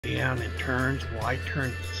and it turns. Well, I turn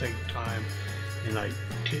at the same time, and I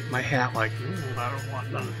tip my hat like, I don't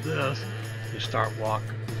want none of this, and start walking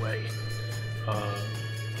away.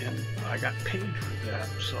 And I got paid for that,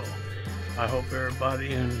 so I hope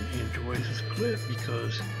everybody enjoys this clip,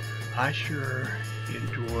 because I sure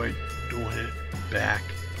enjoyed doing it back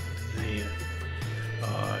then.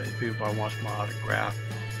 If anybody wants my autograph,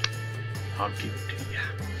 I'll give it to you.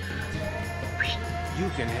 You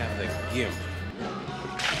can have the gimp.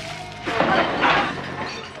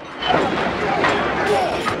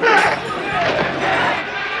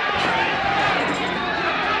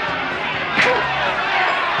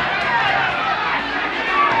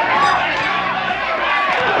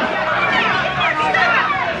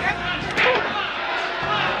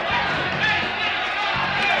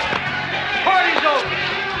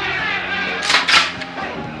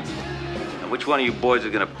 Which one of you boys are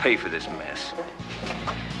gonna pay for this mess?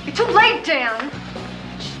 You're too late, Dan.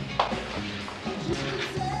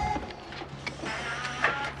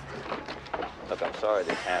 Look, I'm sorry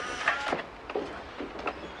this happened.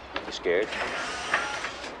 You scared?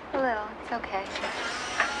 A little. It's okay.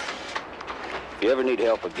 If you ever need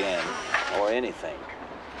help again, or anything,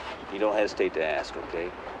 you don't hesitate to ask,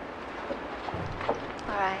 okay?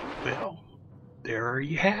 All right. Well, there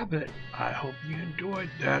you have it. I hope you enjoyed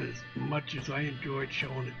that as much as I enjoyed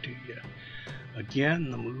showing it to you. Again,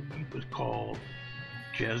 the movie was called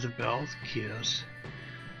Jezebel's Kiss.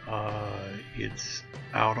 It's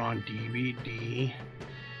out on DVD,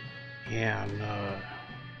 and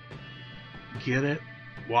get it,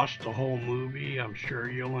 watch the whole movie. I'm sure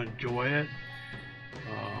you'll enjoy it.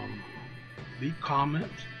 Leave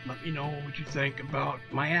comments, let me know what you think about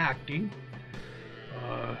my acting.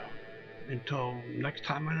 Until next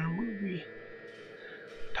time in a movie,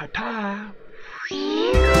 ta-ta!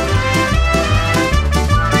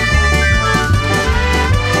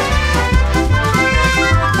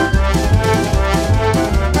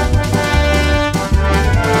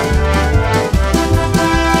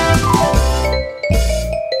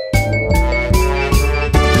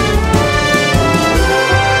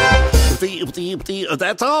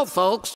 That's all, folks.